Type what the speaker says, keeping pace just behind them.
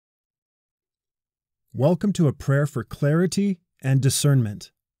Welcome to a prayer for clarity and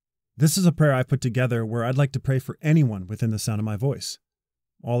discernment. This is a prayer I've put together where I'd like to pray for anyone within the sound of my voice.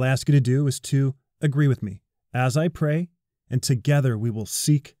 All I ask you to do is to agree with me as I pray, and together we will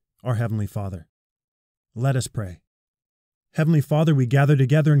seek our Heavenly Father. Let us pray. Heavenly Father, we gather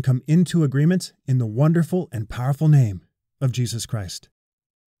together and come into agreement in the wonderful and powerful name of Jesus Christ.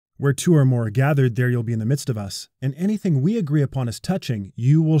 Where two or more are gathered, there you'll be in the midst of us, and anything we agree upon as touching,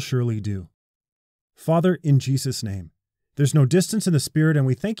 you will surely do. Father, in Jesus' name, there's no distance in the Spirit, and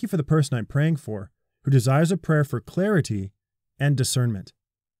we thank you for the person I'm praying for, who desires a prayer for clarity and discernment.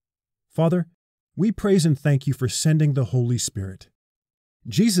 Father, we praise and thank you for sending the Holy Spirit.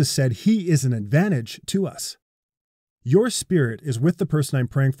 Jesus said he is an advantage to us. Your Spirit is with the person I'm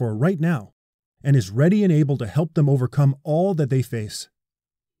praying for right now, and is ready and able to help them overcome all that they face.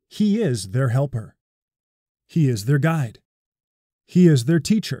 He is their helper. He is their guide. He is their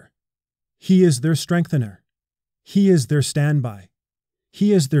teacher. He is their strengthener. He is their standby.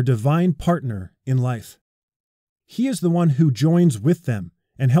 He is their divine partner in life. He is the one who joins with them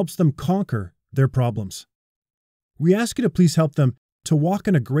and helps them conquer their problems. We ask you to please help them to walk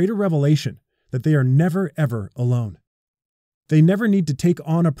in a greater revelation that they are never, ever alone. They never need to take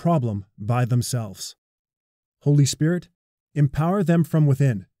on a problem by themselves. Holy Spirit, empower them from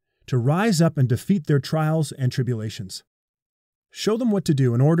within to rise up and defeat their trials and tribulations. Show them what to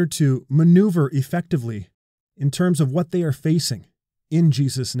do in order to maneuver effectively in terms of what they are facing, in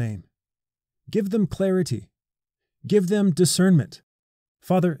Jesus' name. Give them clarity. Give them discernment.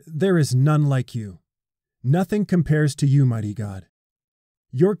 Father, there is none like you. Nothing compares to you, mighty God.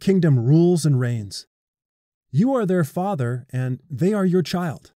 Your kingdom rules and reigns. You are their Father, and they are your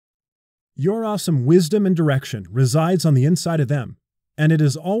child. Your awesome wisdom and direction resides on the inside of them, and it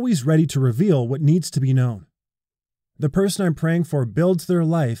is always ready to reveal what needs to be known. The person I'm praying for builds their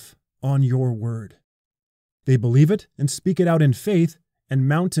life on your word. They believe it and speak it out in faith, and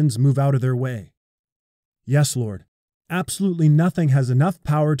mountains move out of their way. Yes, Lord, absolutely nothing has enough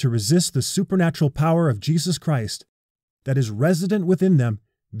power to resist the supernatural power of Jesus Christ that is resident within them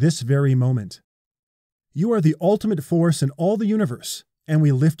this very moment. You are the ultimate force in all the universe, and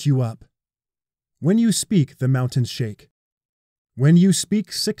we lift you up. When you speak, the mountains shake. When you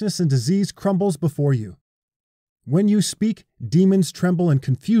speak, sickness and disease crumbles before you. When you speak, demons tremble and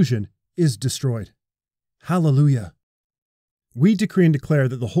confusion is destroyed. Hallelujah. We decree and declare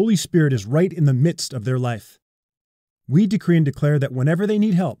that the Holy Spirit is right in the midst of their life. We decree and declare that whenever they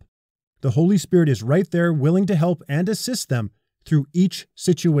need help, the Holy Spirit is right there willing to help and assist them through each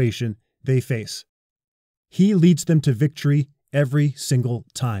situation they face. He leads them to victory every single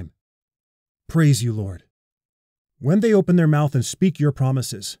time. Praise you, Lord. When they open their mouth and speak your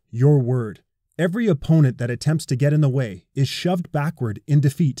promises, your word, every opponent that attempts to get in the way is shoved backward in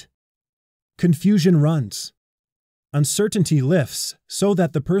defeat. Confusion runs. Uncertainty lifts so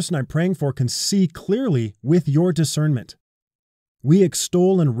that the person I'm praying for can see clearly with your discernment. We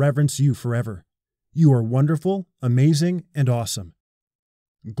extol and reverence you forever. You are wonderful, amazing, and awesome.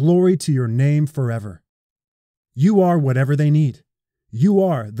 Glory to your name forever. You are whatever they need. You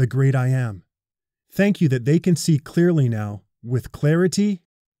are the great I am. Thank you that they can see clearly now with clarity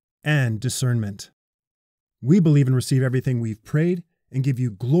and discernment. We believe and receive everything we've prayed and give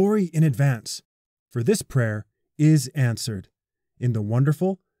you glory in advance, for this prayer is answered. In the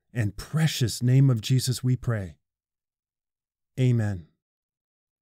wonderful and precious name of Jesus we pray. Amen.